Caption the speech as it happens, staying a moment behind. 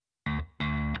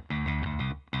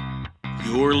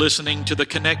You're listening to the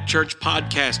Connect Church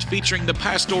podcast featuring the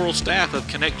pastoral staff of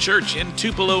Connect Church in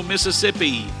Tupelo,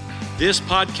 Mississippi. This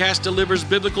podcast delivers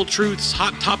biblical truths,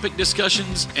 hot topic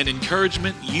discussions, and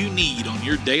encouragement you need on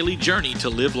your daily journey to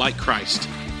live like Christ.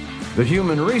 The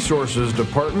Human Resources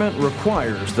Department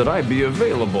requires that I be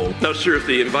available. Not sure if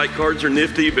the invite cards are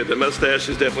nifty, but the mustache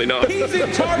is definitely not. He's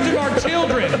in charge of our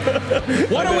children.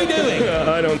 What are we doing?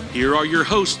 I don't. Here are your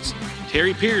hosts,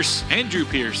 Terry Pierce, Andrew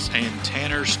Pierce, and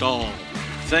Tanner Stahl.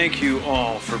 Thank you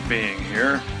all for being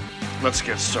here. Let's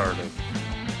get started.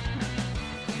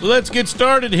 Let's get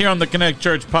started here on the Connect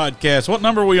Church podcast. What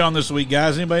number are we on this week,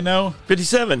 guys? Anybody know?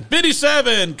 57.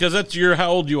 57, because that's how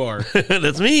old you are.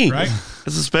 That's me. Right?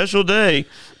 It's a special day.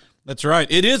 That's right.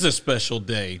 It is a special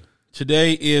day.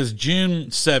 Today is June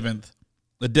 7th,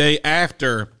 the day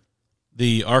after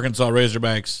the Arkansas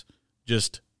Razorbacks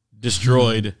just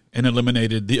destroyed and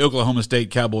eliminated the Oklahoma State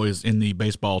Cowboys in the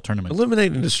baseball tournament.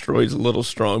 Eliminate and destroy is a little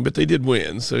strong, but they did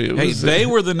win. So it was, they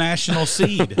were the national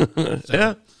seed.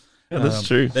 Yeah, that's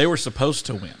true. They were supposed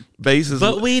to win. Bases,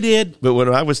 but we did. But when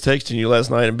I was texting you last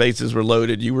night and bases were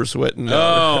loaded, you were sweating.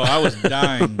 Oh, I was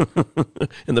dying.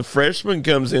 And the freshman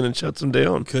comes in and shuts them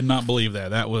down. Could not believe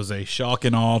that. That was a shock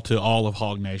and awe to all of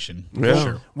Hog Nation. Yeah.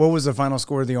 Sure. What was the final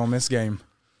score of the Ole Miss game?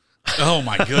 Oh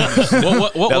my goodness!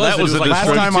 What was it? It was like last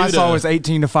time I saw was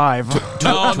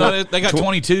 18-5. No, they got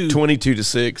 22.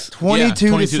 22-6.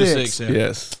 22-6. Yeah.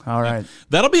 Yes. All right.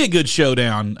 That'll be a good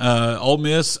showdown. Ole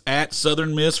Miss at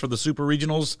Southern Miss for the Super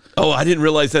Regionals. Oh, I didn't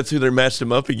realize that's who they matched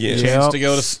them up against. Chance to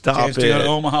go to Stop to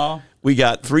Omaha. We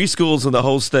got 3 schools in the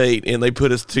whole state, and they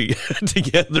put us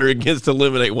together against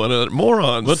eliminate one another.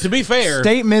 Morons. Well, to be fair,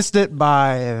 State missed it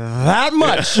by that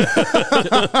much.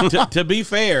 to be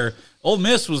fair, Ole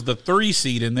Miss was the 3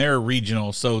 seed in their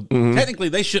regional, so technically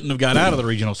they shouldn't have got out of the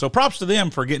regional. So props to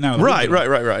them for getting out of the regional.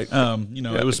 Right.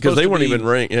 It was because they weren't even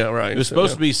ranked. Yeah, right. It was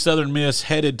supposed to be Southern Miss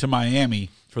headed to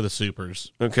Miami for the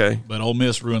Supers. Okay, but Ole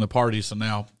Miss ruined the party, so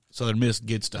now Southern Miss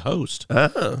gets to host.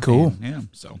 Cool. Yeah.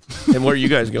 So, and where are you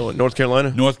guys going? North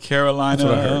Carolina. North Carolina. That's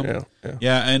what I heard.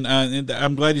 Yeah, and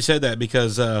I'm glad you said that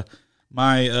because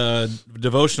my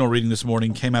devotional reading this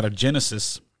morning came out of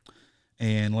Genesis.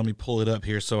 And let me pull it up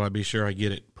here so I be sure I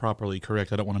get it properly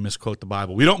correct. I don't want to misquote the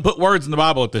Bible. We don't put words in the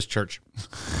Bible at this church.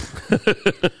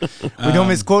 We don't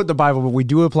misquote the Bible, but we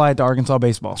do apply it to Arkansas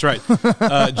baseball. That's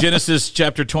right. Genesis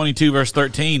chapter 22, verse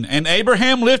 13. And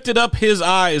Abraham lifted up his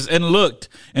eyes and looked,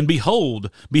 and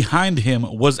behold, behind him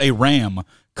was a ram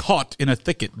caught in a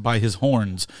thicket by his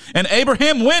horns. And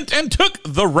Abraham went and took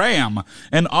the ram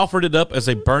and offered it up as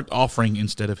a burnt offering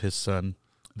instead of his son.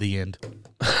 The end.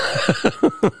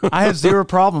 I have zero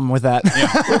problem with that.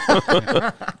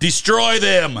 Yeah. Destroy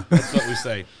them. That's what we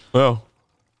say. Well,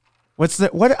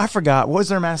 what I forgot. What was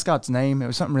their mascot's name? It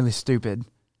was something really stupid.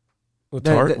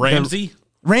 Ramsey?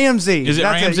 Ramsey. Is it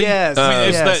Ramsey?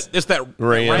 Yes. It's that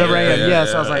Ram. The Ram.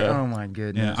 Yes. I was like, yeah. oh my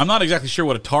goodness. Yeah. I'm not exactly sure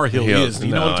what a Tar Heel is. Do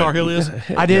you know what a Tar Heel is?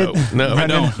 I did. No, I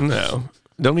don't. No.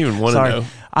 Don't even want to Sorry. know.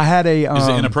 I had a. Is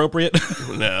it inappropriate?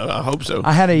 No, I hope so.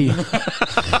 I had a.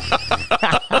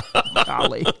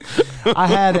 Golly. I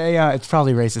had a. It's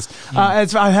probably racist.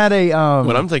 I had a.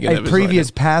 What I'm thinking of is previous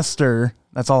like pastor.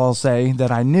 That's all I'll say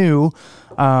that I knew,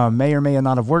 may or may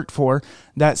not have worked for.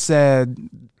 That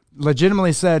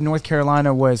legitimately said North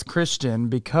Carolina was Christian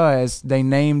because they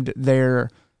named their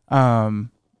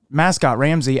mascot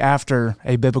Ramsey after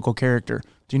a biblical character.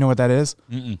 Do you know what that is?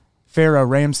 Mm-mm. Pharaoh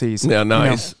Ramses. Yeah,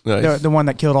 nice. Nice. The one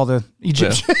that killed all the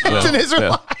Egyptians and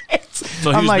Israelites.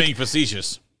 So he was being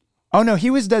facetious. Oh no, he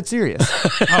was dead serious.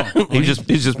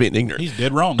 He's just being ignorant. He's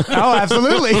dead wrong. Oh,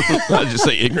 absolutely. I just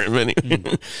say ignorant many.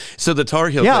 So the Tar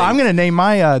Heel. Yeah, thing, I'm going to name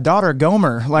my daughter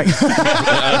Gomer,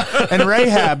 and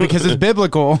Rahab because it's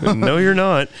biblical. No, you're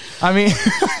not. I mean,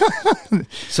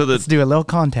 so let's do a little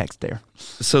context there.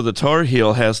 So the Tar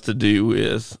Heel has to do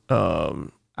with. I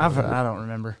don't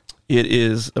remember. It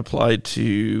is applied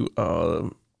to.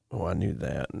 I knew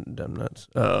that. Dumb nuts.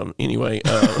 Anyway,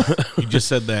 you just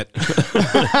said that.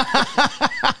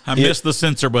 I missed the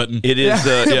censor button. It is.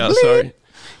 Sorry.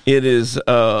 It is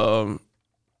to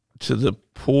the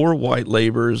poor white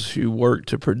laborers who work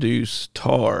to produce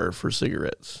tar for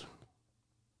cigarettes.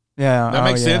 Yeah, that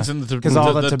makes sense. In the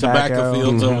tobacco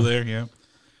fields over there. Yeah,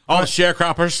 all the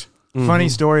sharecroppers. Funny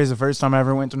story is the first time I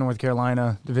ever went to North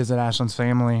Carolina to visit Ashland's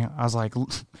family. I was like,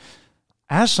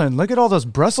 Ashlyn, look at all those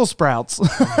Brussels sprouts.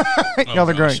 Y'all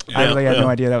are great. I really had no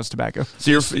idea that was tobacco.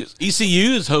 So ECU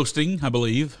is hosting, I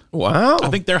believe. wow. I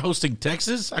think they're hosting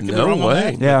Texas. I could be No wrong on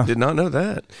way. that. Yeah. Did not know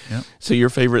that. Yep. So your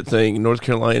favorite thing, North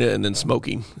Carolina, and then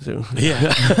smoking. So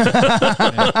Yeah.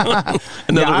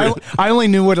 Yeah, I only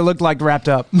knew what it looked like wrapped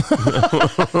up.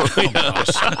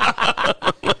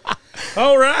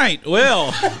 All right.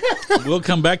 Well, we'll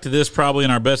come back to this probably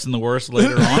in our best and the worst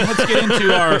later on. Let's get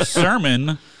into our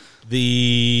sermon.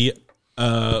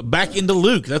 Back into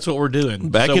Luke. That's what we're doing.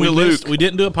 Back into Luke. We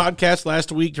didn't do a podcast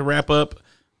last week to wrap up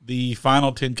the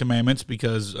final 10 commandments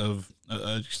because of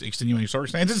extenuating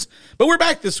circumstances, but we're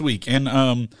back this week. And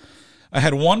I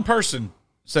had one person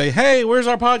say, "Hey, where's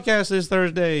our podcast this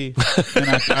Thursday?" And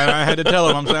I had to tell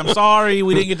him, I'm sorry,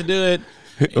 we didn't get to do it.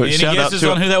 Any shout out guesses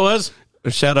to- on who that was? a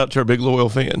shout out to our big loyal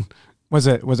fan. Was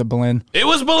it Belen? It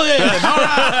was Belinda. All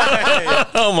right.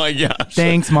 Oh my gosh.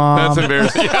 Thanks, Mom. That's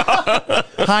embarrassing.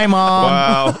 Hi, Mom.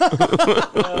 Wow.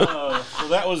 So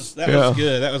that was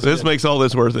good. That was This good. makes all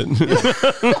this worth it.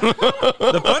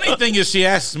 The funny thing is, she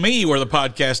asks me where the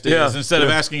podcast is Yeah. instead of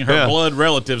asking her Yeah. blood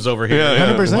relatives over here. Yeah, yeah.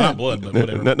 100%. Well, not blood, but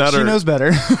whatever. not She her, knows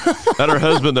better. not her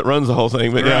husband that runs the whole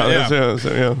thing, but Right, yeah. yeah.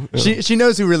 So, yeah. She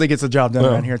knows who really gets the job done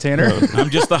around here, Tanner. I'm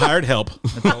just the hired help.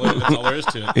 That's all there is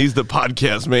to it. He's the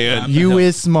podcast man. You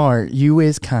is smart. You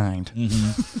is kind.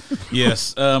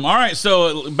 Yes. All right.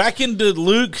 So back into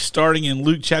Luke, starting in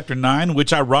Luke chapter 9,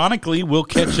 which ironically will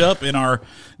catch up in our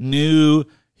new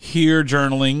Here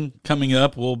journaling coming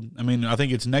up. I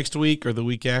think it's next week or the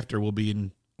week after. We'll be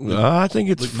in. I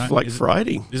think it's Luke 9. like Is it-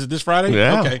 Friday. Is it this Friday?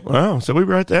 Yeah. Okay. Wow. So we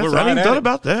were at that. We're I right hadn't at thought it.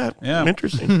 about that. Yeah.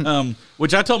 Interesting.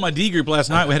 Which I told my D group last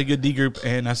night. We had a good D group,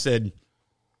 and I said,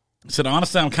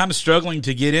 honestly, I'm kind of struggling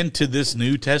to get into this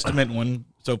New Testament one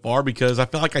so far because I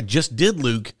feel like I just did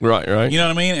Luke. Right. You know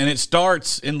what I mean? And it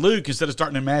starts in Luke instead of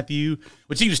starting in Matthew,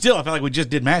 which even still, I feel like we just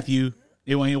did Matthew.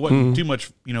 It wasn't too much,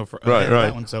 for Right, that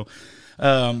right. one. So,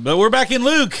 but we're back in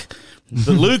Luke.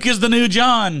 Luke is the new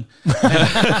John.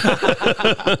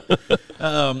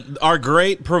 Our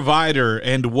great provider,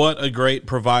 and what a great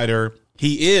provider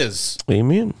he is.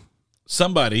 Amen.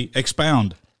 Somebody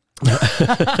expound.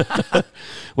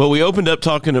 Well, we opened up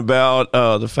talking about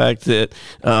the fact that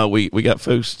we got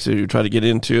folks to try to get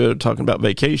into it, talking about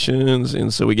vacations.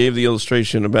 And so we gave the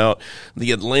illustration about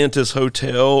the Atlantis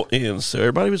Hotel. And so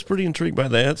everybody was pretty intrigued by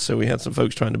that. So we had some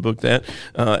folks trying to book that.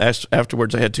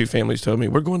 Afterwards, I had two families tell me,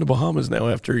 we're going to Bahamas now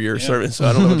after your sermon. So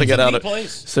I don't know what they got out of it.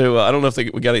 So I don't know if we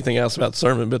got anything else about the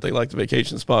sermon, but they like the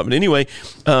vacation spot. But anyway,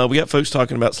 we got folks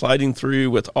talking about sliding through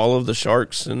with all of the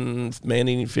sharks and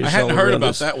man-eating fish. I hadn't all heard around about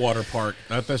us. that water park.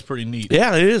 That's pretty neat.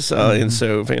 Yeah, it is, and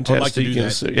so fantastic. like to do And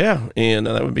that. so, yeah, and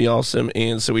that would be awesome.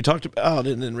 And so we talked about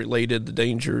it and then related the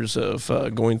dangers of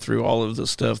going through all of the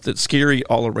stuff that's scary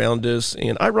all around us.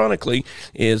 And ironically,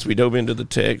 as we dove into the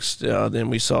text, then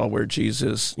we saw where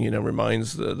Jesus,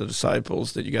 reminds the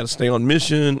disciples that you got to stay on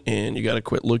mission and you got to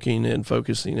quit looking and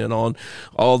focusing in on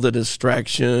all the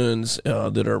distractions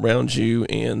that are around you,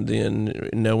 and then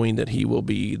knowing that He will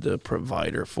be the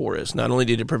provider for us. Not only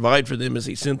did He provide for them as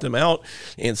He sent them out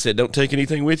and said, don't take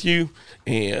anything with you,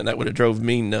 and that would have drove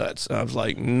me nuts. I was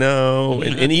like, no.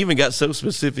 And he even got so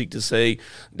specific to say,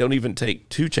 don't even take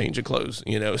 2 change of clothes,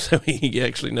 so he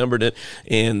actually numbered it.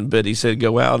 But he said,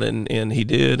 go out, and he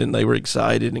did, and they were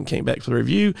excited and came back for the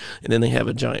review, and then they have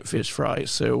a giant fish fry.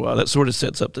 So that sort of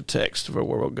sets up the text for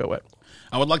where we'll go at.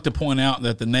 I would like to point out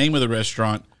that the name of the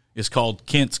restaurant is called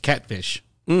Kent's Catfish.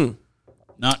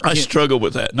 Not I Kent, struggle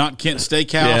with that. Not Kent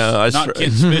Steakhouse. Yeah, not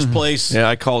Kent's Fish Place. Yeah,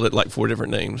 I called it like 4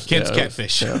 different names. Kent's Yeah,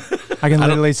 Catfish. I can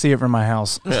literally see it from my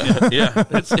house. yeah,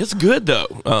 it's good though.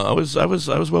 I was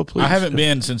well pleased. I haven't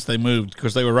been since they moved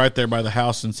because they were right there by the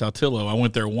house in Saltillo. I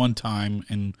went there one time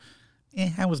and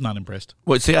I was not impressed.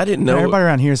 Well, see, I didn't know. Everybody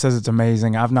around here says it's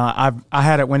amazing. I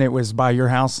had it when it was by your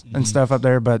house and stuff up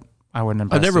there, but I wasn't I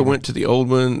impressed. never either. went to the old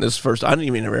one. This first, I didn't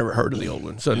even ever heard of the old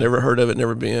one, so I never heard of it,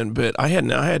 never been. But I had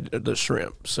the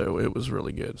shrimp, so it was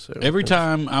really good. So Every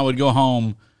time I would go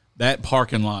home, that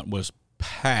parking lot was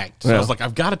packed. So I Yeah. was like,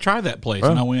 I've got to try that place.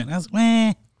 And I went, I was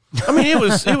like, I mean, it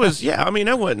was. Yeah, I mean,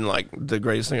 that wasn't like the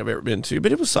greatest thing I've ever been to,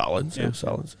 but it was solid. So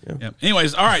solid. Yeah. Yeah.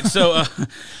 Anyways, all right. So,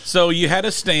 so you had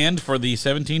a stand for the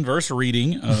 17 verse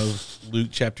reading of Luke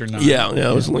chapter 9. Yeah,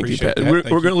 it was lengthy. Appreciate Pat. that. We're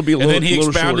Thank going to be you. a little. And then he little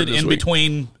expounded shorter this in week.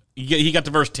 between. He got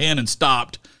to verse 10 and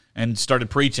stopped and started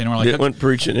preaching. And we're like, It went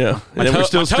preaching. Yeah, and then we're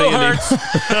still my toe standing.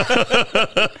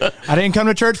 hurts. I didn't come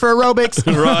to church for aerobics.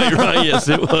 right. Yes,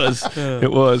 it was. It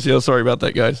was. Yeah, sorry about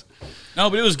that, guys. No,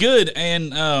 but it was good,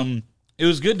 and it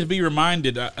was good to be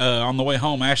reminded. On the way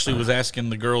home, Ashley was asking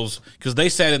the girls because they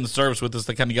sat in the service with us.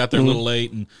 They kind of got there a little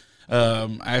late, and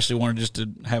Ashley wanted just to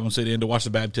have them sit in to watch the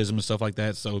baptism and stuff like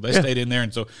that. So they stayed in there.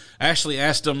 And so Ashley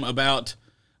asked them about,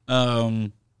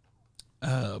 what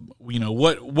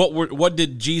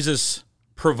did Jesus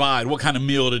provide? What kind of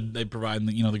meal did they provide? And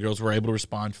the girls were able to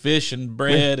respond, fish and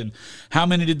bread. And how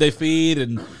many did they feed?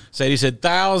 And Sadie said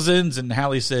thousands, and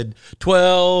Hallie said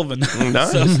 12. And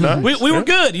nice. We were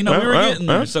good. We were getting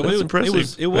there. So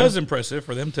impressive. It was impressive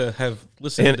for them to have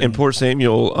listened. And poor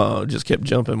Samuel just kept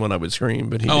jumping when I would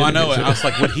scream. But I know. I was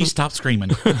like, would he stop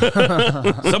screaming?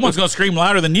 Someone's going to scream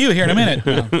louder than you here in a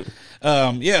minute.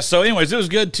 So anyways, it was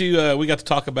good to we got to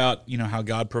talk about how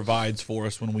God provides for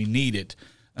us when we need it.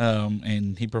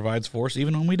 And he provides for us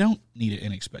even when we don't need it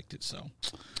and expect it. So,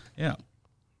 yeah.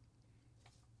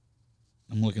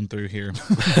 I'm looking through here.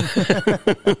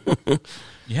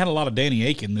 You had a lot of Danny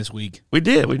Aiken this week. We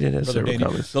did have several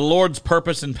comments. The Lord's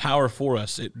purpose and power for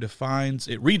us. It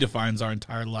redefines our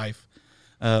entire life.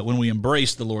 When we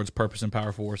embrace the Lord's purpose and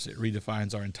power for us, it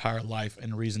redefines our entire life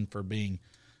and reason for being.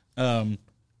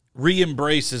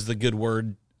 Re-embrace is the good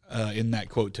word in that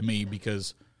quote to me,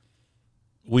 because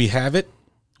we have it.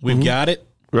 We've got it.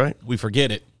 Right. We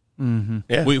forget it. Mm-hmm.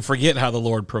 Yeah. We forget how the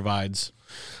Lord provides.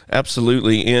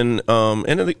 Absolutely. And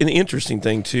an interesting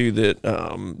thing too, that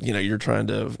you're trying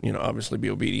to obviously be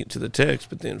obedient to the text,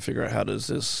 but then figure out how does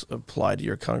this apply to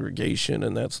your congregation,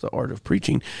 and that's the art of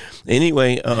preaching.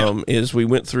 Anyway, as we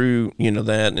went through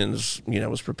that, and as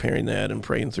was preparing that and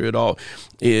praying through it all,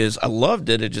 is I loved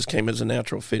it. It just came as a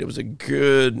natural fit. It was a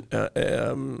good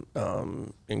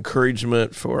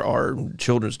encouragement for our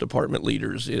children's department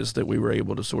leaders, is that we were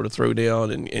able to sort of throw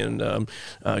down and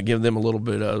give them a little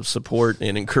bit of support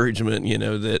and encouragement,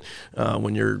 that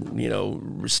when you're,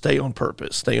 stay on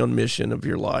purpose, stay on mission of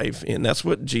your life. And that's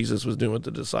what Jesus was doing with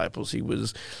the disciples. He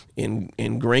was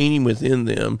ingraining within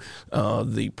them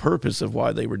the purpose of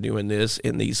why they were doing this,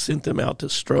 and he sent them out to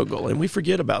struggle. And we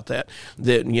forget about that,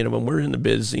 when we're in the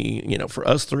busy, for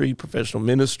us three, professional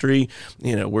ministry,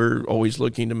 we're always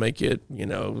looking to make it,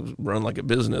 run like a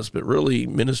business, but really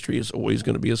ministry is always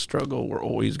going to be a struggle. We're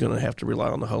always going to have to rely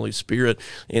on the Holy Spirit.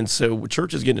 And so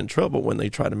churches get in trouble when they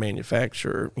try to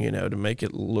manufacture, to make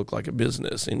it look like a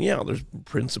business. And there's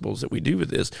principles that we do with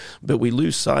this, but we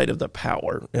lose sight of the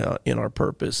power in our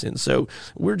purpose. And so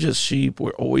we're just sheep.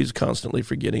 We're always constantly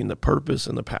forgetting the purpose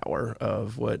and the power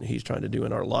of what he's trying to do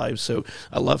in our lives. So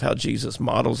I love how Jesus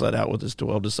models that out with his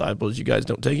 12 disciples. You guys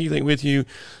don't take anything with you.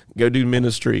 Go do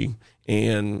ministry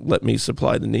and let me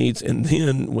supply the needs. And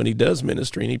then when he does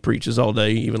ministry, and he preaches all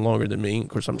day, even longer than me, of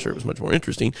course, I'm sure it was much more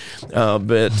interesting,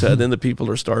 but then the people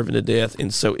are starving to death.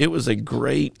 And so it was a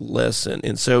great lesson.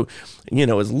 And so,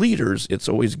 as leaders, it's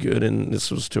always good, and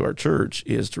this was to our church,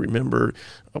 is to remember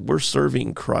we're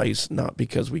serving Christ not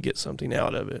because we get something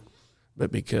out of it, but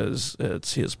because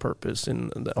it's his purpose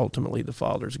and ultimately the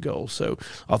Father's goal. So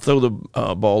I'll throw the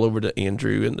ball over to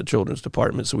Andrew in the children's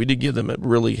department. So we did give them a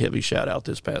really heavy shout out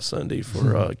this past Sunday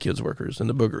for kids workers and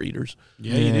the booger eaters.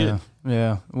 Yeah, you did.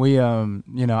 Yeah, we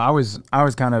I was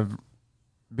kind of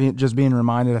being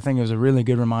reminded. I think it was a really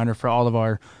good reminder for all of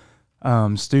our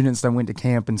students that went to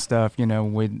camp and stuff.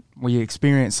 We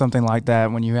experienced something like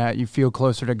that when you feel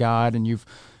closer to God and you've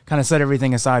kind of set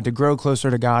everything aside to grow closer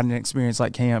to God. And an experience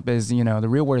like camp is, the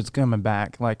real word is coming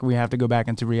back. Like, we have to go back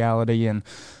into reality and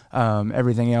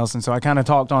everything else. And so I kind of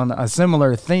talked on a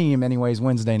similar theme anyways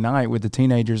Wednesday night with the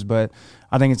teenagers, but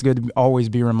I think it's good to always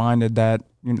be reminded that,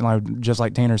 just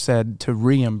like Tanner said, to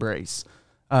re-embrace.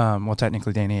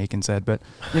 Technically Danny Aiken said, but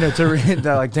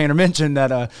like Tanner mentioned,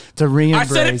 that to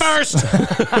re-embrace. I said it first.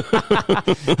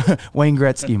 Wayne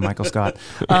Gretzky, Michael Scott.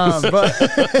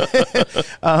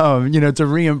 To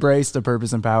re-embrace the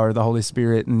purpose and power of the Holy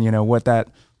Spirit, and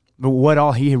what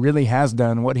all He really has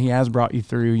done, what He has brought you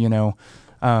through.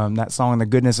 That song, "The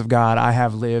Goodness of God," I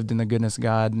have lived in the goodness of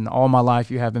God, and all my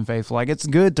life You have been faithful. Like, it's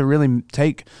good to really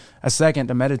take a second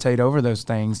to meditate over those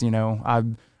things.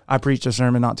 I preached a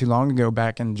sermon not too long ago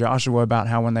back in Joshua about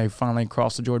how when they finally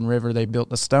crossed the Jordan River, they built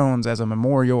the stones as a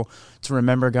memorial to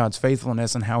remember God's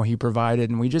faithfulness and how He provided.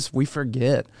 And we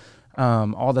forget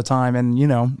all the time. And,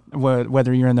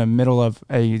 whether you're in the middle of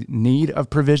a need of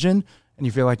provision and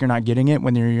you feel like you're not getting it,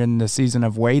 when you're in the season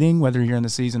of waiting, whether you're in the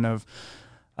season of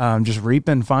just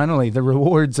reaping finally the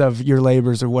rewards of your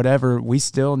labors or whatever, we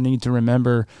still need to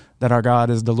remember that our God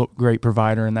is the great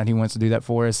provider and that He wants to do that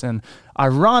for us. And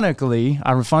ironically,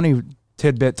 a funny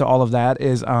tidbit to all of that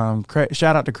is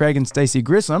shout out to Craig and Stacy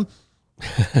Grissom,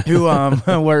 who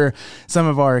were some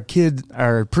of our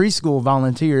preschool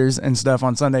volunteers and stuff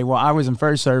on Sunday. Well, I was in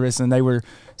first service, and they were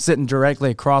sitting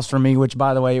directly across from me, which,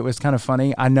 by the way, it was kind of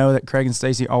funny. I know that Craig and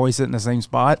Stacy always sit in the same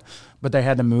spot, but they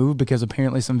had to move because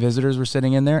apparently some visitors were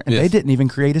sitting in there, and they didn't even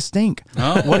create a stink.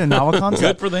 Oh. What a novel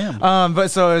concept. Good for them. But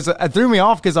so it threw me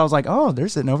off because I was like, oh, they're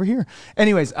sitting over here.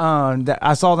 Anyways,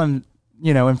 I saw them,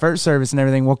 in first service and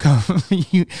everything. Will come.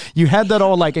 you had that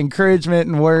all like encouragement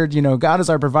and word, God is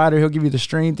our provider. He'll give you the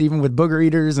strength, even with booger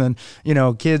eaters and,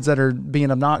 kids that are being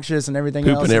obnoxious and everything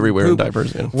else. Pooping everywhere in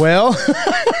diapers. Yeah. Well,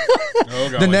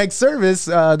 the next service,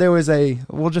 there was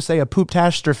we'll just say a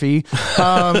poop-tastrophe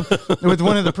with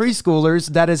one of the preschoolers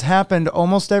that has happened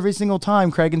almost every single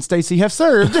time Craig and Stacy have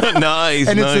served. Nice,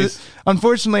 and nice.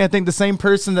 Unfortunately, I think the same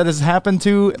person that has happened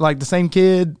to, like the same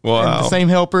kid and the same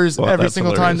helpers every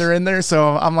single time they're in there.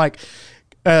 So I'm like,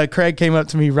 Craig came up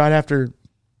to me right after,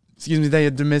 they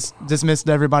had dismissed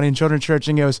everybody in children's church,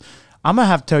 and goes, I'm going to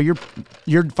have to tell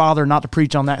your father not to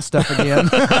preach on that stuff again.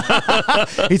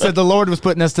 He said the Lord was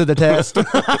putting us to the test.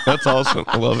 That's awesome.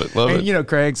 I love it. Love it.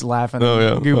 Craig's laughing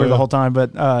goober the whole time.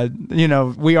 But,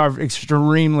 we are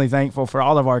extremely thankful for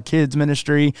all of our kids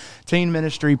ministry, teen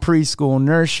ministry, preschool,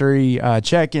 nursery,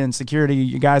 check-in, security.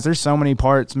 You guys, there's so many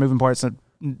moving parts that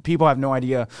people have no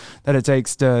idea that it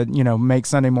takes to, make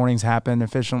Sunday mornings happen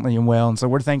efficiently and well. And so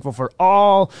we're thankful for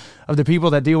all of the people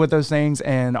that deal with those things,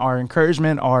 and our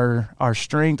encouragement, our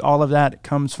strength, all of that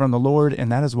comes from the Lord.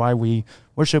 And that is why we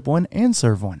worship one and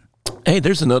serve one. Hey,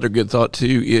 there's another good thought,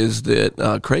 too, is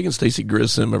that Craig and Stacy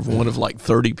Grissom are one of like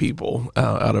 30 people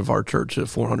out of our church of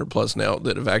 400 plus now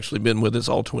that have actually been with us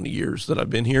all 20 years that I've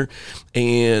been here.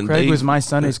 And Craig was my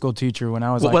Sunday school teacher when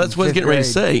I was well, that's what I was getting ready to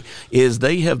say, is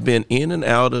they have been in and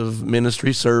out of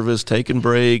ministry service, taking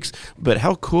breaks. But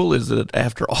how cool is it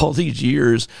after all these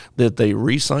years that they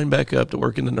re-signed back up to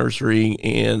work in the nursery?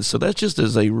 And so that's just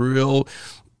as a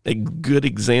good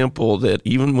example that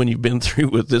even when you've been through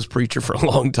with this preacher for a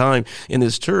long time in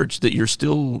this church, that you're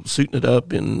still suiting it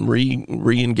up and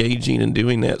re-engaging and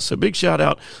doing that. So big shout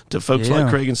out to folks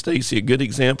like Craig and Stacy, a good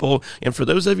example. And for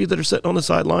those of you that are sitting on the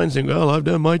sidelines and go, well, I've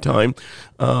done my time,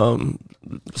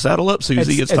 saddle up,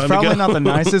 Susie. It's time to go. It's probably not the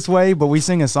nicest way, but we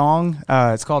sing a song.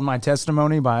 It's called My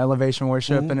Testimony by Elevation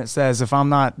Worship. And it says, if I'm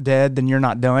not dead, then you're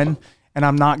not done. And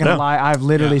I'm not going to lie, I've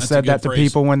literally said that to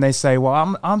people when they say,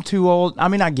 well, I'm too old. I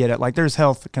mean, I get it. Like, there's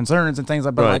health concerns and things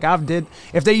like that. But, like,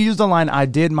 if they use the line, I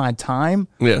did my time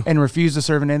and refuse to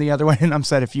serve in any other way, and I'm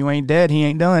said, if you ain't dead, he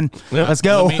ain't done. Yeah. Let's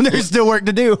go. There's still work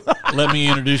to do. Let me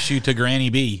introduce you to Granny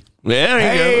B. Yeah,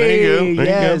 there you go.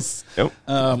 Yes. Yep.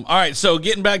 All right, so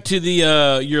getting back to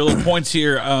your little points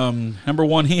here. Number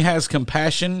one, he has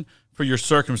compassion for your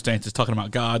circumstances. Talking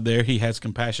about God there, he has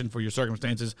compassion for your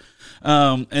circumstances.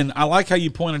 And I like how you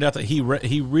pointed out that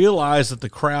he realized that the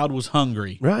crowd was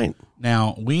hungry. Right.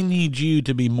 Now, we need you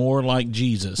to be more like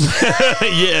Jesus.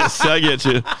 Yes, I get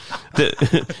you.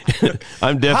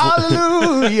 I'm definitely.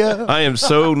 Hallelujah. I am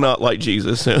so not like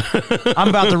Jesus. I'm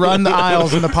about to run the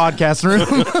aisles in the podcast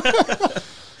room.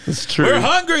 It's true. We're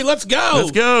hungry. Let's go. Let's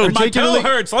go. And my toe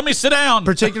hurts. Let me sit down.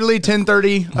 Particularly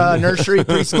 1030 nursery,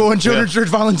 preschool, and children's church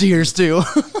volunteers, too.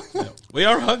 We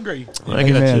are hungry. I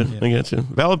got you.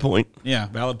 Valid point. Yeah,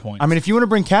 valid point. I mean, if you want to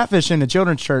bring catfish into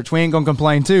children's church, we ain't going to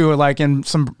complain, too, like in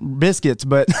some biscuits,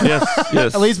 but yes.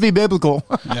 At least be biblical.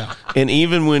 Yeah. And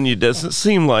even when it doesn't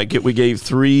seem like it, we gave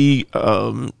 3,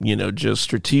 just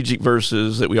strategic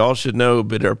verses that we all should know,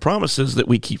 but are promises that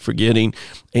we keep forgetting.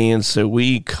 And so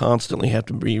we constantly have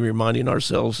to be reminding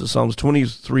ourselves of Psalms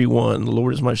 23:1, the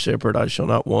Lord is my shepherd, I shall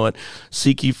not want.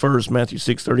 Seek ye first, Matthew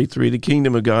 6:33, the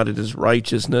kingdom of God, it is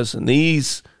righteousness, and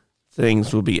these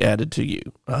things will be added to you.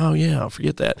 Oh, yeah, I'll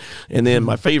forget that. And then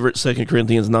my favorite, 2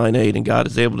 Corinthians 9:8, and God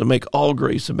is able to make all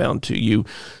grace abound to you,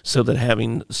 so that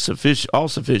having all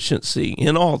sufficiency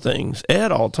in all things at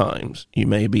all times, you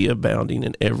may be abounding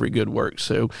in every good work.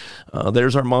 So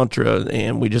there's our mantra,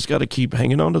 and we just got to keep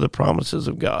hanging on to the promises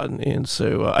of God. And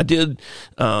so I did,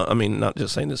 not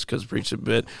just saying this because I preached it,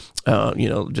 but,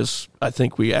 I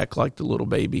think we act like the little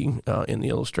baby in the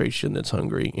illustration that's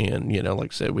hungry. And,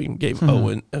 like I said, we gave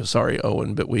Owen,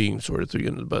 but we sort of threw you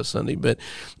under the bus Sunday. But,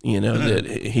 that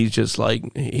he's just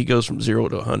like, he goes from 0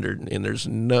 to 100, and there's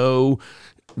no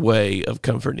way of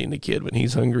comforting the kid when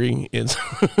he's hungry. It's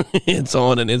it's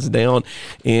on and it's down.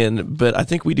 But I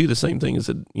think we do the same thing as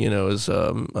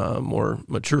more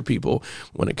mature people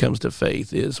when it comes to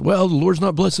faith. Is, well, the Lord's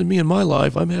not blessing me in my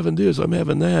life. I'm having this, I'm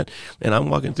having that, and I'm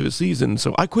walking through a season.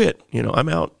 So I quit. I'm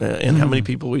out. And how many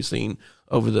people we've seen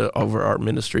over our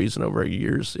ministries and over our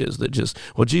years is that just,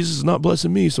 well, Jesus is not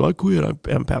blessing me, so I quit.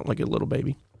 I'm pouting like a little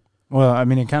baby. Well, I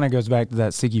mean, it kind of goes back to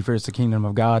that seek ye first the kingdom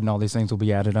of God and all these things will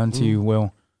be added unto you.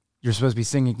 Well, you're supposed to be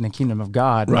singing the kingdom of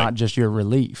God, not just your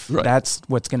relief. Right. That's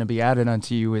what's going to be added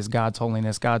unto you is God's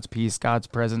holiness, God's peace, God's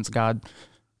presence, God,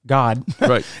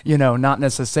 Right. not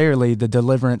necessarily the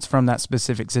deliverance from that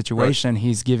specific situation. Right.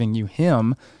 He's giving you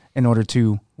him in order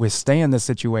to withstand the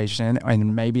situation,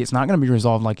 and maybe it's not going to be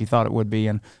resolved like you thought it would be.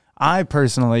 And I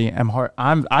personally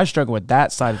I struggle with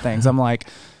that side of things. I'm like,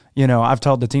 I've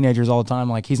told the teenagers all the time,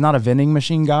 like, he's not a vending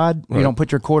machine God. Right. You don't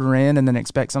put your quarter in and then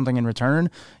expect something in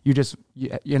return. You just,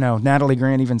 Natalie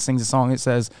Grant even sings a song. It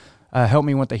says, help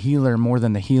me want the healer more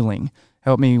than the healing.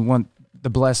 Help me want the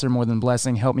blesser more than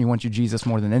blessing. Help me want you, Jesus,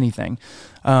 more than anything.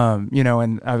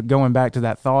 And going back to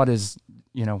that thought is,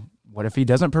 what if he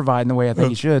doesn't provide in the way I think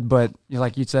he should? But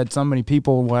like you said, so many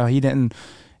people, well,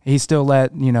 he still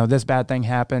let, this bad thing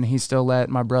happen. He still let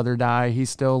my brother die. He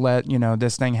still let,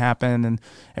 this thing happen and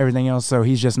everything else. So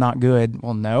he's just not good.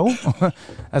 Well, no,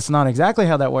 that's not exactly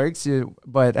how that works.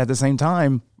 But at the same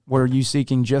time, were you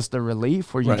seeking just the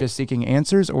relief? Were you just seeking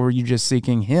answers, or were you just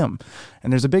seeking him?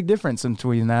 And there's a big difference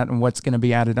between that and what's going to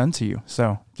be added unto you.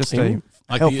 So just a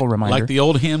helpful reminder. Like the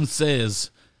old hymn says,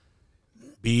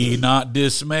 be not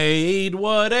dismayed,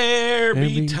 whate'er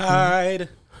betide.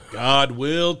 God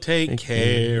will take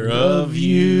care of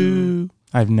you.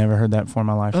 I've never heard that before in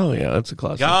my life. Oh, yeah, that's a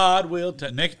classic. God will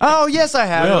take... Oh, yes, I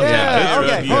have. Well,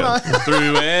 Okay, hold on.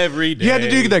 Through every day. You had to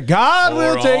do the God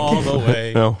will take all the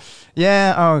way. No.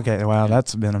 Yeah, oh, okay. Wow,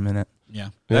 that's been a minute. Yeah,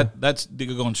 that's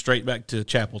going straight back to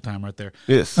chapel time right there.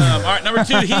 Yes. All right, number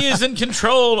 2, he is in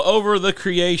control over the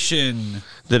creation.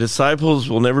 The disciples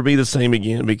will never be the same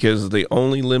again because the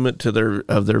only limit to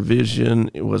their vision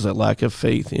was a lack of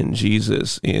faith in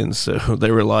Jesus. And so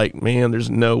they were like, man, there's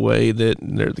no way that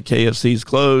the KFC's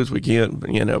closed. We can't,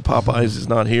 Popeyes is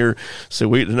not here. So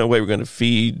there's no way we're going to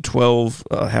feed 12,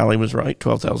 Hallie was right,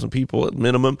 12,000 people at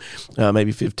minimum,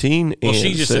 maybe 15. Well,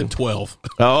 she just said 12.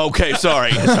 Oh, okay.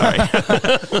 Sorry.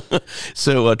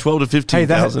 So 12 to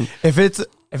 15,000. If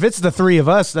it's the three of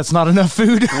us, that's not enough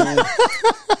food.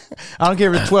 I don't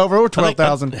care if it's 12 or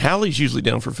 12,000. Hallie's usually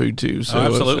down for food too. So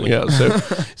absolutely.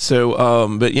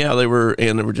 But yeah, they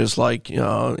were just like,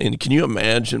 and can you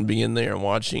imagine being there and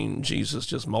watching Jesus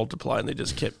just multiply, and they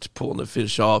just kept pulling the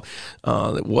fish off.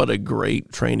 What a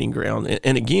great training ground.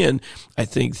 And again, I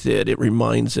think that it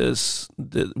reminds us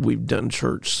that we've done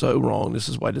church so wrong. This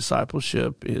is why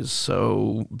discipleship is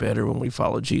so better when we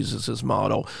follow Jesus'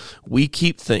 model. We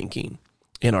keep thinking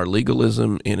in our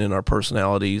legalism and in our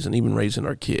personalities and even raising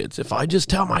our kids, if I just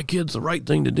tell my kids the right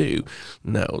thing to do,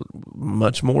 no,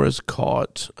 much more is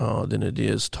caught than it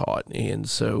is taught. And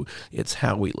so it's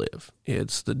how we live.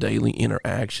 It's the daily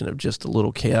interaction of just the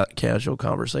little casual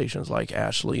conversations like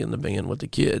Ashley and the band with the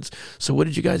kids. So what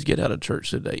did you guys get out of church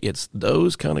today? It's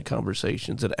those kind of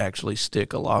conversations that actually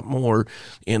stick a lot more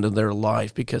into their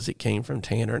life because it came from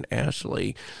Tanner and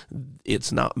Ashley.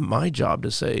 It's not my job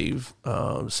to save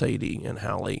Sadie and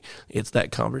Hallie. It's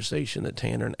that conversation that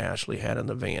Tanner and Ashley had in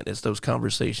the van. It's those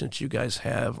conversations you guys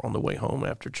have on the way home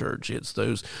after church. It's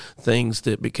those things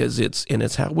that, because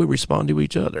it's how we respond to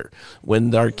each other.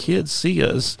 When our kids see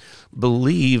us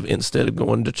believe, instead of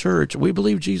going to church, we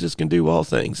believe Jesus can do all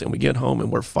things, and we get home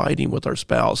and we're fighting with our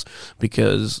spouse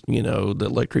because, the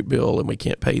electric bill and we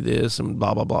can't pay this and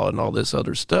blah, blah, blah, and all this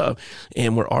other stuff.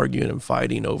 And we're arguing and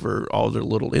fighting over all their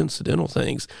little incidental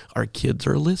things. Our kids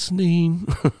are listening.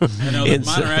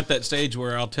 Mine are at that stage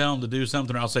where I'll tell them to do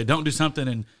something, or I'll say, don't do something,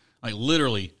 and like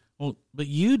literally, well, but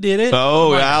you did it. Oh,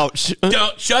 like, ouch.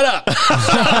 Don't, shut up.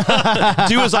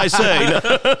 Do as I say.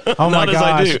 Oh, my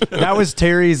gosh. That was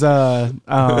Terry's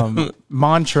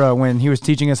mantra when he was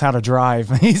teaching us how to drive.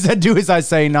 He said, do as I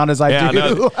say, not as I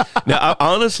do. Now,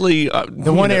 honestly.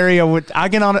 The one area, I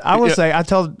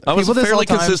tell people I was a this fairly all the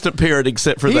time. consistent parent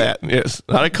except for that. Yes.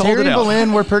 I called Terry it out. and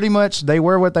Belen were pretty much, they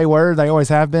were what they were. They always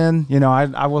have been.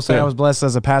 I will say I was blessed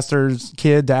as a pastor's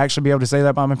kid to actually be able to say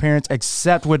that by my parents,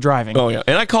 except with driving. Oh, yeah.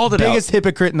 And I called it Biggest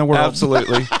hypocrite in the world.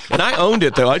 Absolutely. And I owned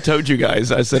it, though. I told you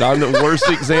guys. I said, I'm the worst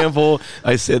example.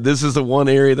 I said, this is the one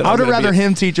area that I would have rather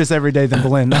him teach us every day than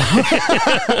Belen.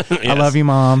 I love you,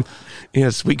 Mom.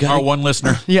 Yes, we got our one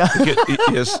listener. Yeah.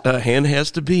 Yes, hand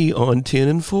has to be on 10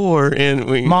 and 4.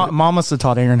 And Mom must have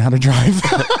taught Aaron how to drive.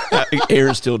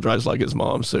 Aaron still drives like his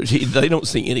mom, so they don't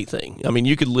see anything. I mean,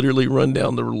 you could literally run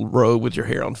down the road with your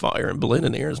hair on fire, and Belen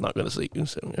and Aaron's not going to see you.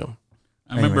 So,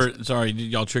 I remember, sorry,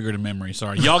 y'all triggered a memory.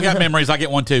 Sorry. Y'all got memories. I get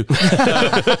one too.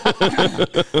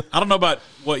 I don't know about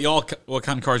what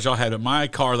kind of cars y'all had, but my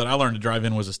car that I learned to drive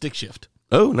in was a stick shift.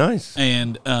 Oh, nice.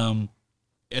 And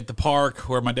at the park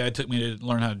where my dad took me to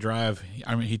learn how to drive,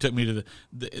 he took me to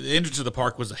the entrance of the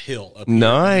park was a hill up here.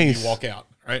 Nice. You walk out.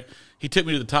 right? He took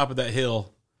me to the top of that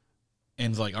hill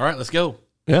and was like, all right, let's go.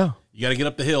 Yeah. You got to get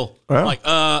up the hill. Wow. I'm like,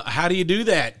 how do you do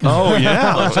that? Oh,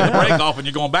 yeah. Let's the brake off and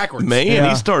you're going backwards. Man,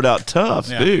 he started out tough,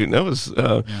 Yeah. dude. That was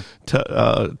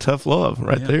tough love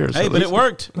right there. Hey, but it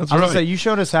worked. That's I was right. gonna say you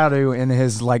showed us how to in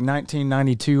his like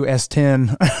 1992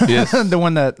 S10, Yes. the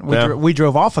one that we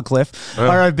drove off a cliff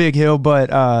or a big hill.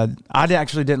 But I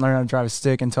actually didn't learn how to drive a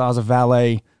stick until I was a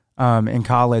valet in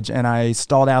college, and I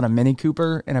stalled out a Mini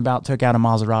Cooper and about took out a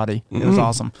Maserati. It was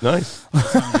awesome, Nice.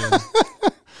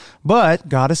 but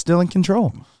God is still in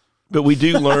control. But we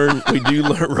do learn,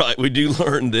 right? We do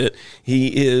learn that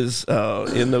he is,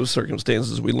 in those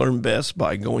circumstances, we learn best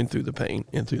by going through the pain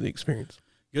and through the experience.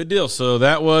 Good deal. So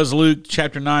that was Luke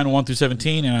chapter 9, 1 through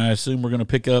 17, and I assume we're going to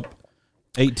pick up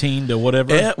 18 to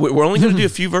whatever. Yeah, we're only going to do a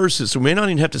few verses, so we may not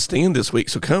even have to stand this week.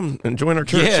 So come and join our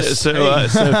church. Yes. So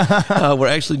we're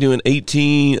actually doing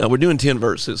 18. We're doing 10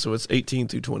 verses, so it's 18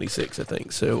 through 26, I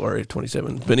think. So or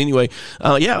 27. But anyway,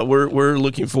 we're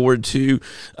looking forward to.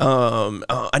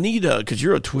 I need because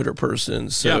you're a Twitter person.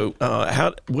 So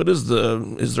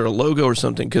is there a logo or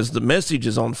something? Because the message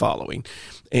is on following.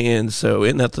 And so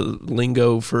isn't that the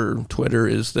lingo for Twitter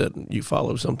is that you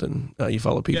follow something, you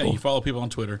follow people? Yeah, you follow people on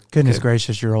Twitter. Goodness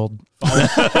gracious, you're old.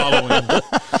 Following.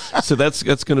 So that's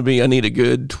going to be, I need a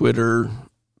good Twitter.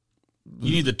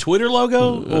 You need the Twitter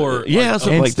logo or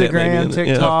something like that. Instagram,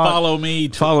 Maybe. TikTok. follow me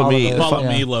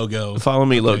logo. Follow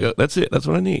me logo. That's it. That's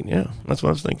what I need. Yeah, that's what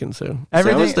I was thinking. So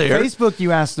Everything, so there. Facebook,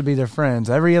 you ask to be their friends.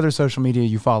 Every other social media,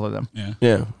 you follow them.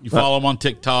 Yeah. You follow them on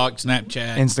TikTok,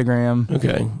 Snapchat. Instagram.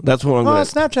 Okay, that's what I'm Well, going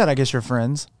to. Snapchat, I guess you're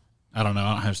friends. I don't know.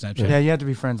 I don't have Snapchat. Yeah, you have to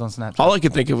be friends on Snapchat. All I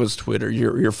could think of was Twitter.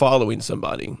 You're following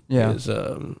somebody. Yeah. Is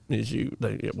you?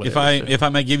 If I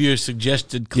may give you a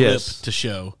suggested clip Yes. to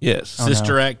show. Yes.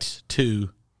 Sister Act 2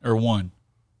 or 1.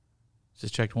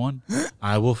 Sister Act 1.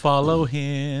 I will follow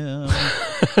him.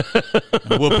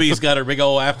 Whoopi's got her big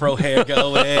old afro hair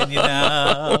going, you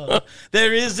know.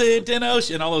 There isn't an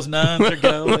ocean. All those nuns are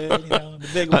going, you know, the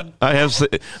big one. I have.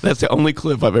 That's the only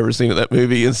clip I've ever seen of that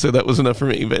movie, and so that was enough for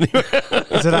me. But anyway.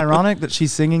 Is it ironic that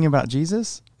she's singing about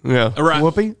Jesus? Yeah. Right.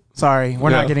 Whoopi? Sorry, we're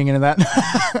not getting into that.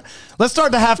 Let's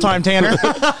start the halftime, Tanner.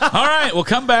 All right, we'll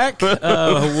come back.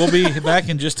 We'll be back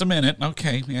in just a minute.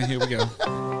 Okay, yeah, here we go.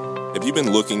 Have you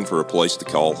been looking for a place to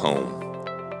call home?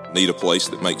 Need a place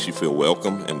that makes you feel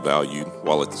welcome and valued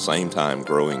while at the same time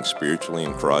growing spiritually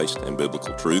in Christ and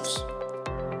biblical truths?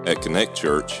 At Connect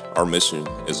Church, our mission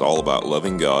is all about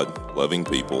loving God, loving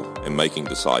people, and making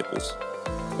disciples.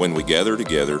 When we gather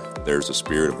together, there's a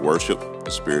spirit of worship,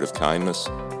 a spirit of kindness,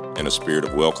 and a spirit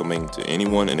of welcoming to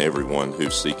anyone and everyone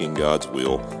who's seeking God's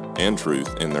will and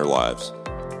truth in their lives.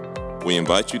 We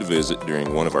invite you to visit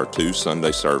during one of our 2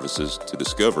 Sunday services to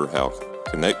discover how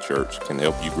Connect Church can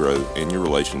help you grow in your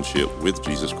relationship with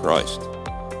Jesus Christ.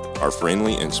 Our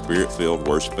friendly and spirit-filled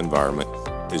worship environment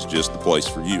is just the place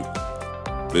for you.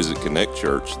 Visit Connect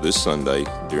Church this Sunday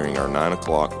during our 9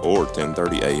 o'clock or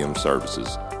 10:30 a.m.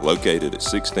 services, located at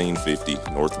 1650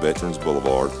 North Veterans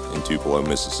Boulevard in Tupelo,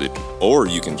 Mississippi. Or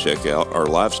you can check out our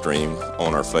live stream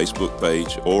on our Facebook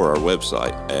page or our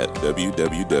website at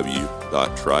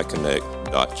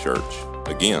www.triconnect.church.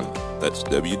 Again, that's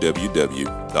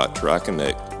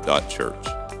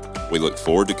www.triconnect.church. We look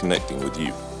forward to connecting with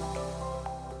you.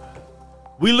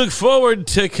 We look forward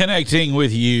to connecting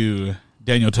with you,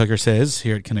 Daniel Tucker says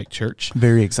here at Connect Church.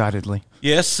 Very excitedly.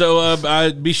 Yes, so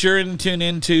be sure and tune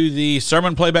into the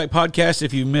Sermon Playback Podcast.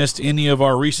 If you missed any of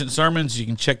our recent sermons, you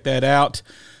can check that out,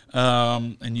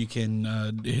 and you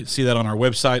can see that on our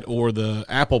website or the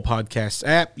Apple Podcasts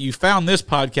app. You found this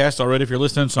podcast already if you're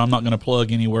listening, so I'm not going to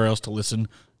plug anywhere else to listen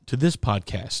to this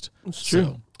podcast. That's true.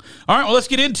 So, all right, well, let's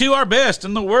get into our best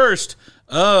and the worst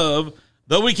of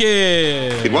the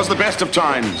weekend. It was the best of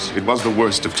times. It was the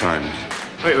worst of times.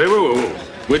 Wait.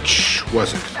 Which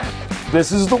was it?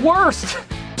 This is the worst.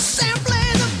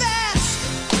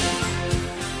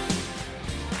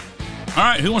 All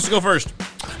right, who wants to go first?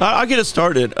 I'll get it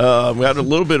started. We had a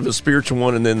little bit of a spiritual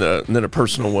one and then a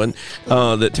personal one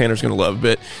that Tanner's going to love.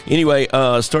 But anyway,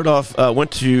 start off,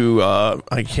 went to,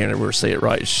 I can't ever say it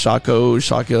right, Shaka,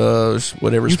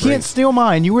 whatever. You can't steal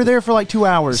mine. You were there for like 2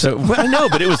 hours. So I know,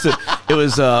 but it was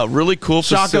a really cool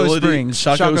facility.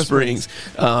 Shaco Springs.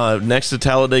 Next to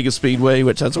Talladega Speedway,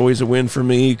 which that's always a win for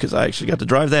me because I actually got to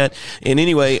drive that. And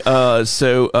anyway,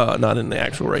 not in the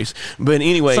actual race, but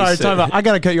anyway. Sorry, I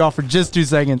got to cut you off for just 2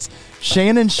 seconds.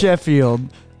 Shannon Sheffield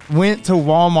went to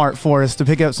Walmart for us to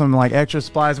pick up some like extra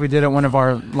supplies we did at one of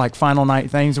our like final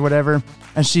night things or whatever.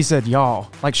 And she said, y'all,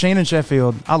 like Shannon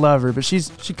Sheffield, I love her, but she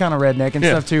kind of redneck and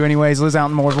stuff too anyways, lives out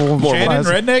in Mooresville. Shannon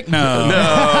redneck?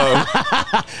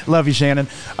 No. Love you, Shannon.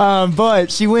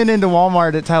 But she went into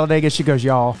Walmart at Talladega. She goes,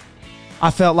 y'all, I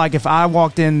felt like if I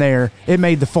walked in there, it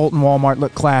made the Fulton Walmart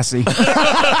look classy.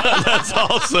 That's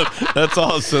awesome. That's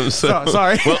awesome.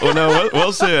 Sorry.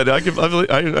 Well said. I can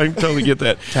totally get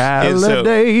that.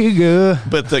 Talladega.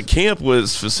 But the camp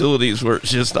facilities were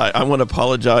just, I want to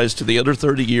apologize to the other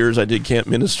 30 years I did camp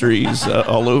ministries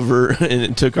all over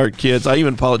and took our kids. I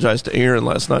even apologized to Aaron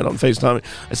last night on FaceTime.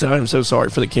 I said, I am so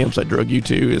sorry for the camps I drug you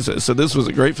to. So this was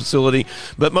a great facility.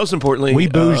 But most importantly, we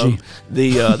bougie.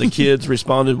 The kids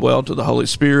responded well to the Holy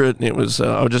Spirit, and it was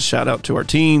I'll just shout out to our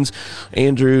teens,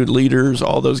 Andrew, leaders,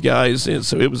 all those guys, and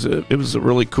so it was a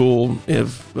really cool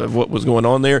of what was going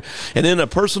on there. And then a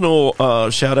personal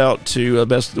shout out to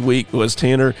best of the week was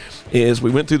Tanner. Is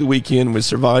we went through the weekend, we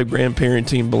survived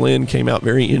grandparenting. Belen came out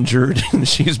very injured and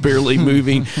she's barely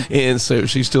moving, and so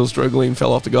she's still struggling,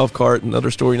 fell off the golf cart.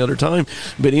 Another story another time.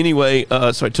 But anyway,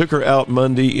 so I took her out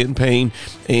Monday in pain,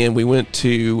 and we went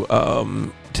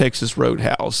to Texas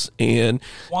Roadhouse, and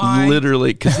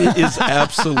literally, because it is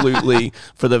absolutely,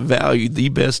 for the value, the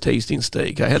best tasting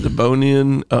steak. I had the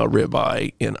bone-in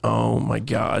ribeye, and oh my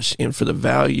gosh, and for the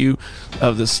value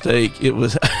of the steak, it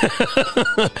was,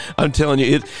 I'm telling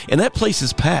you, and that place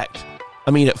is packed. I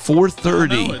mean, at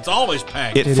 4:30, it's always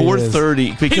packed. At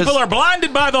 4:30, because people are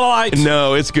blinded by the lights.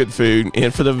 No, it's good food,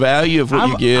 and for the value of what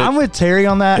you get, I'm with Terry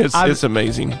on that. It's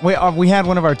amazing. We had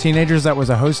one of our teenagers that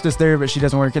was a hostess there, but she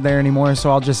doesn't work there anymore.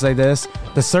 So I'll just say this: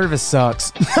 the service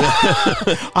sucks.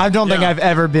 I don't think I've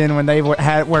ever been when they were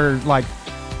like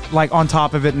on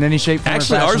top of it in any shape, form,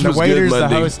 actually, or fashion. ours the was waiters, good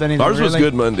Monday. the host, anything. Ours was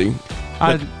good Monday.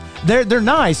 They're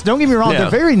nice. Don't get me wrong; Yeah. they're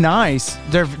very nice.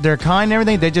 They're kind and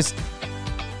everything. They just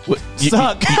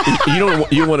suck.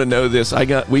 You want to know this?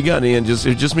 We got in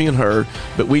just me and her,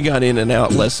 but we got in and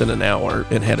out less than an hour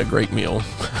and had a great meal.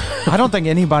 I don't think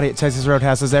anybody at Texas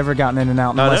Roadhouse has ever gotten in and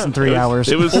out in less than 3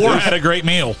 hours. Or had a great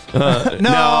meal. The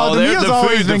meal's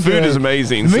always been good. The food is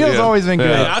amazing. The meal's always been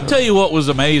good. I'll tell you what was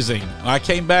amazing. I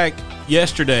came back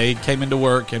yesterday, came into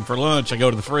work, and for lunch I go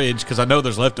to the fridge because I know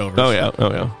there's leftovers. Oh yeah.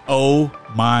 Oh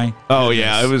my. Oh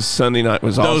yeah. It was Sunday night.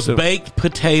 Was those awesome. baked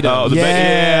potatoes.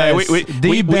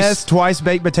 The best twice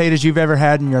baked potatoes you've ever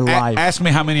had in your life. Ask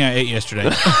me how many I ate yesterday.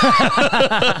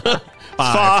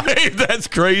 5. That's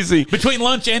crazy. Between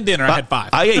lunch and dinner, I had 5.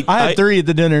 I had 3 at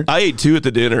the dinner. I ate 2 at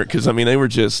the dinner because they were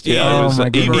just it was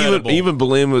even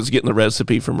Belen was getting the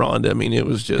recipe from Rhonda. I mean, it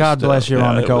was just God bless you,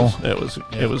 Ron Nicole. It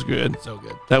was good. So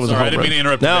good. That was Sorry, I didn't mean to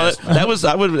interrupt. No, that was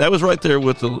right there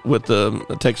with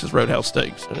the Texas Roadhouse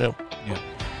steaks. Yeah.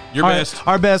 Your best.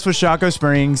 Our best was Chaco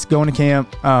Springs, going to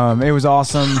camp. It was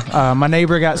awesome. My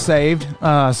neighbor got saved,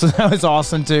 so that was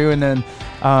awesome too. And then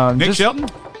Nick Shelton?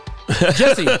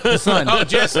 Jesse, his son. Oh,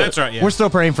 Jesse, that's right. Yeah. We're still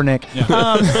praying for Nick. Yeah.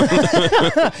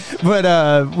 But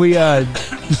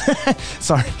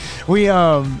sorry.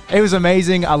 It was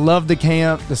amazing. I love the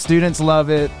camp. The students love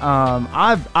it.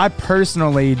 I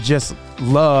personally just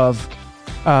love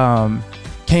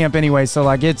camp anyway, so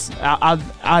like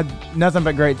I nothing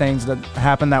but great things that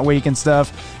happened that week and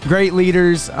stuff. Great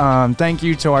leaders. Thank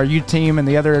you to our youth team and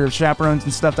the other chaperones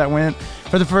and stuff that went.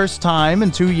 For the first time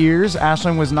in 2 years,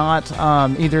 Ashlyn was not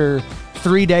either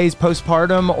 3 days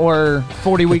postpartum or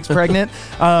 40 weeks pregnant,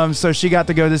 so she got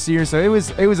to go this year. So it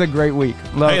was a great week.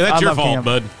 Hey, that's your fault, camp.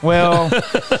 bud. Well,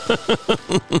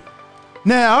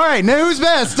 now all right, now who's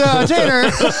best, Tanner?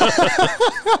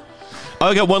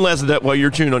 I got one last while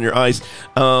you're chewing on your ice.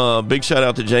 Big shout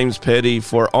out to James Petty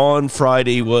for on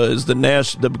Friday was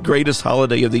the greatest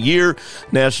holiday of the year,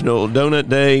 National Donut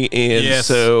Day, and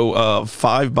so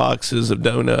 5 boxes of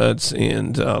donuts,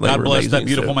 and they God were bless amazing. that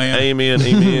beautiful man.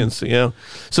 Amen.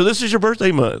 So this is your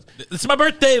birthday month. It's my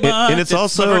birthday month, and it's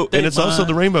also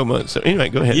the Rainbow Month. So anyway,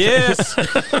 go ahead. Yes.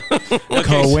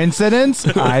 Coincidence?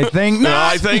 I think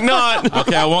not. I think not.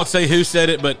 Okay, I won't say who said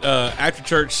it, but after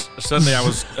church Sunday, I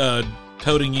was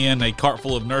toting in a cart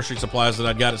full of nursery supplies that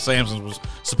I'd got at Samson's. Was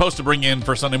supposed to bring in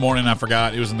for Sunday morning. I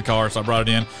forgot. It was in the car, so I brought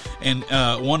it in. And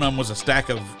one of them was a stack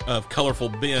of colorful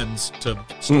bins to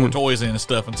store toys in and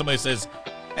stuff. And somebody says,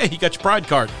 "Hey, you got your pride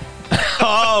card."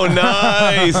 Oh,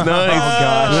 nice. Oh,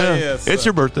 gosh. Yeah. Yes. It's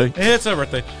your birthday. It's our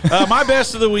birthday. My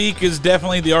best of the week is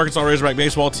definitely the Arkansas Razorback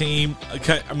baseball team.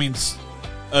 I mean,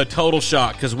 a total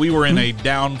shock because we were in a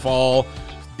downward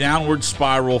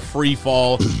spiral, free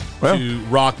fall to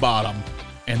rock bottom.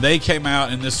 And they came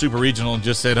out in this super regional and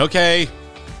just said, okay,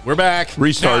 we're back.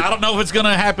 Restart. Now, I don't know if it's going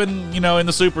to happen, in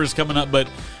the supers coming up, but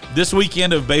This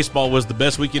weekend of baseball was the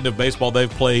best weekend of baseball they've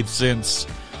played since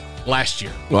last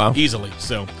year. Wow. Easily.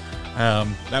 So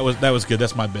that was good.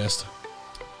 That's my best.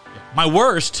 My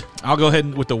worst, I'll go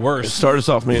ahead with the worst. Start us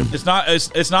off, man. It's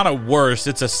not a worst,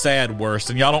 it's a sad worst.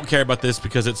 And y'all don't care about this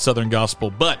because it's Southern gospel.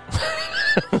 But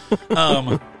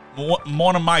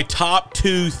one of my top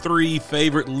 2-3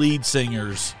 favorite lead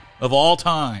singers of all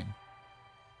time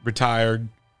retired.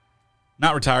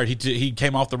 Not retired. He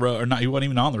came off the road, or not. He wasn't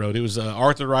even on the road. It was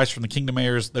Arthur Rice from the Kingdom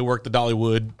Heirs. They work the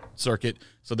Dollywood circuit,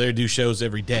 so they do shows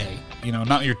every day. You know,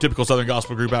 not your typical Southern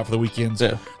gospel group out for the weekends.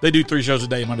 Yeah. They do 3 shows a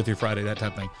day, Monday through Friday, that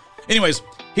type of thing. Anyways,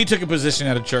 he took a position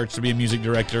at a church to be a music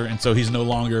director, and so he's no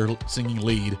longer singing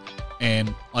lead.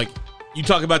 And like, you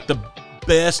talk about the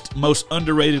best, most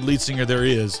underrated lead singer there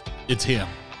is, it's him.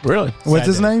 Really? What's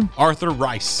his name? Arthur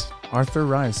Rice. Arthur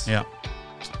Rice. Yeah.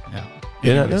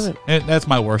 Yeah, Anyways, that's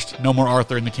my worst. No more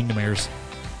Arthur in the Kingdom Heirs.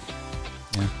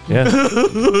 Yeah.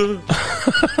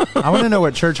 I want to know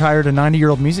what church hired a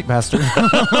 90-year-old music pastor.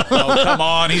 Oh, come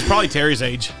on. He's probably Terry's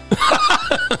age.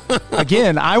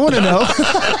 Again, I want to know.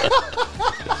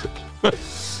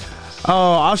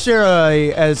 I'll share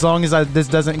as long as this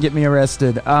doesn't get me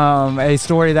arrested. A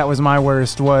story that was my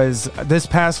worst was this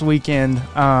past weekend.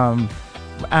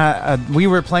 We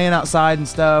were playing outside and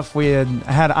stuff. We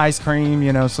had ice cream,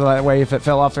 so that way if it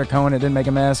fell off their cone, it didn't make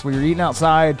a mess. We were eating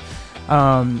outside.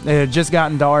 It had just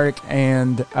gotten dark,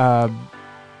 and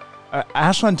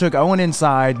Ashlyn took Owen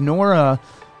inside. Nora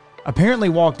apparently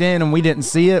walked in, and we didn't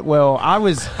see it. Well, I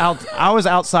was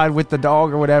outside with the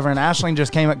dog or whatever, and Ashlyn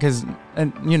just came up because,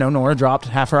 Nora dropped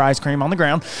half her ice cream on the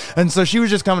ground, and so she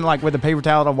was just coming like with a paper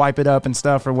towel to wipe it up and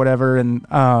stuff or whatever. And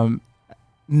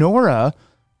Nora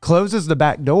closes the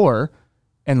back door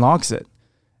and locks it.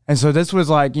 And so this was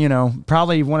like,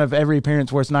 probably one of every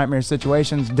parent's worst nightmare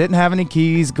situations. Didn't have any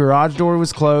keys. Garage door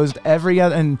was closed. We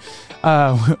had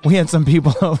some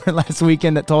people over last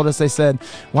weekend that told us, they said,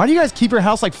 why do you guys keep your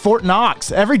house like Fort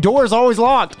Knox? Every door is always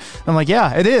locked. I'm like,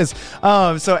 yeah, it is.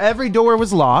 So every door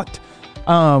was locked.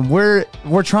 We're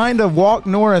trying to walk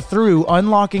Nora through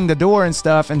unlocking the door and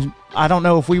stuff, and I don't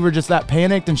know if we were just that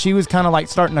panicked, and she was kind of like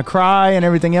starting to cry and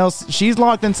everything else. She's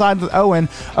locked inside with Owen.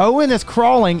 Owen is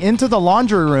crawling into the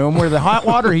laundry room where the hot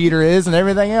water heater is and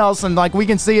everything else, and like we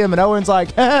can see him, and Owen's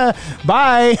like,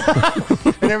 bye,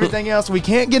 and everything else. We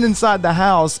can't get inside the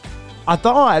house. I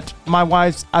thought my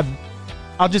wife's...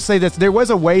 I'll just say this. There was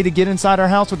a way to get inside our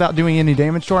house without doing any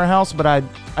damage to our house, but I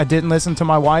didn't listen to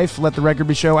my wife. Let the record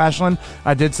be shown, Ashlyn.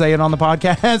 I did say it on the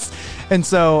podcast. And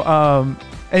so,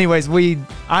 anyways,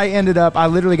 I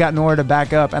literally got Nora to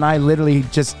back up, and I literally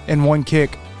just in one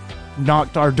kick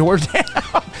knocked our door down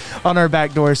on our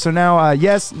back door. So now,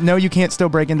 you can't still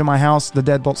break into my house. The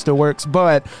deadbolt still works,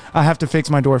 but I have to fix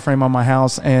my door frame on my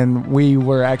house, and we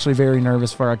were actually very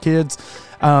nervous for our kids.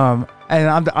 And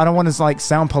I don't want to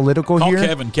sound political Call here.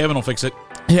 Kevin. Kevin will fix it.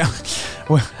 Yeah.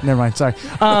 Well, never mind. Sorry.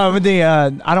 I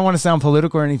don't want to sound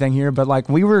political or anything here, but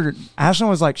Ashlyn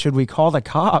was like, should we call the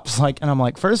cops? And I'm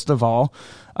like, first of all,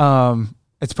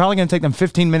 it's probably going to take them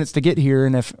 15 minutes to get here.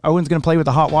 And if Owen's going to play with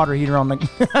the hot water heater on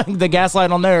the gas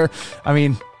light on there, I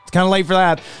mean, it's kind of late for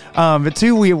that. But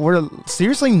two, we were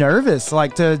seriously nervous,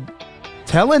 to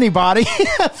tell anybody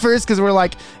at first, because we're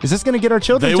like, is this going to get our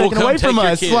children taken away from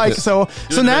us? So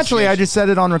naturally I just said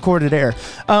it on recorded air.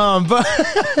 But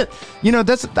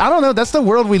that's the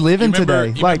world we live in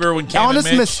today. Remember when Cam honest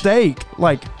and Mitch, mistake.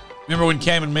 Remember when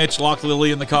Cam and Mitch locked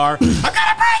Lily in the car? I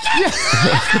gotta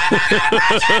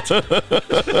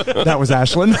break it. That was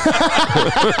Ashlyn.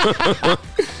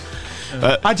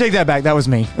 I take that back. That was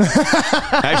me.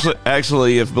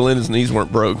 Actually, if Belinda's knees weren't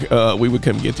broke, we would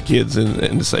come get the kids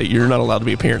and say, you're not allowed to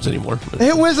be parents anymore.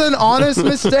 It was an honest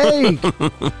mistake.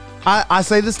 I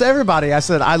say this to everybody. I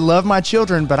said, I love my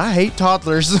children, but I hate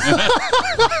toddlers.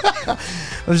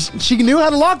 She knew how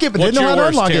to lock it, but didn't know how to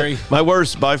unlock it. My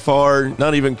worst, by far,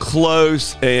 not even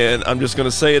close, and I'm just going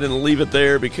to say it and leave it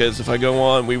there, because if I go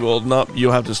on,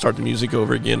 you'll have to start the music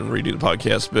over again and redo the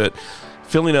podcast, but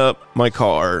filling up my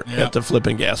car at the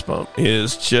flipping gas pump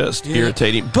is just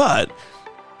irritating, but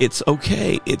it's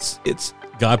okay. It's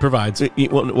God provides.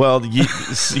 Well,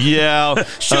 yeah.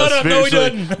 Shut up, no he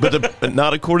doesn't. But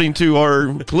not according to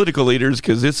our political leaders,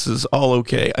 because this is all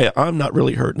okay. I'm not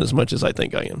really hurting as much as I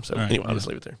think I am. So anyway, I'll just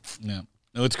leave it there. Yeah.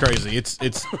 No, it's crazy. It's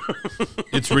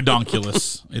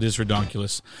redonkulous. It is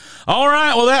redonkulous. All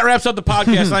right. Well, that wraps up the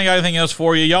podcast. I ain't got anything else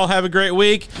for you. Y'all have a great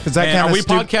week. Are we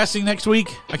podcasting next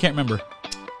week? I can't remember.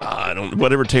 I don't.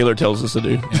 Whatever Taylor tells us to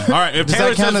do. Yeah. All right. If Does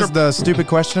Taylor that count as the stupid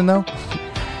question, though?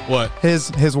 What?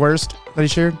 His worst that he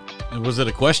shared? Was it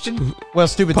a question? Well,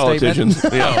 stupid Politicians.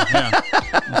 statement. Yeah.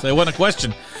 So it wasn't a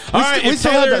question. All right, we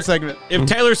still had that segment. If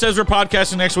Taylor says we're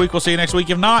podcasting next week, we'll see you next week.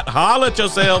 If not, holla at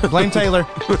yourself. Blame Taylor.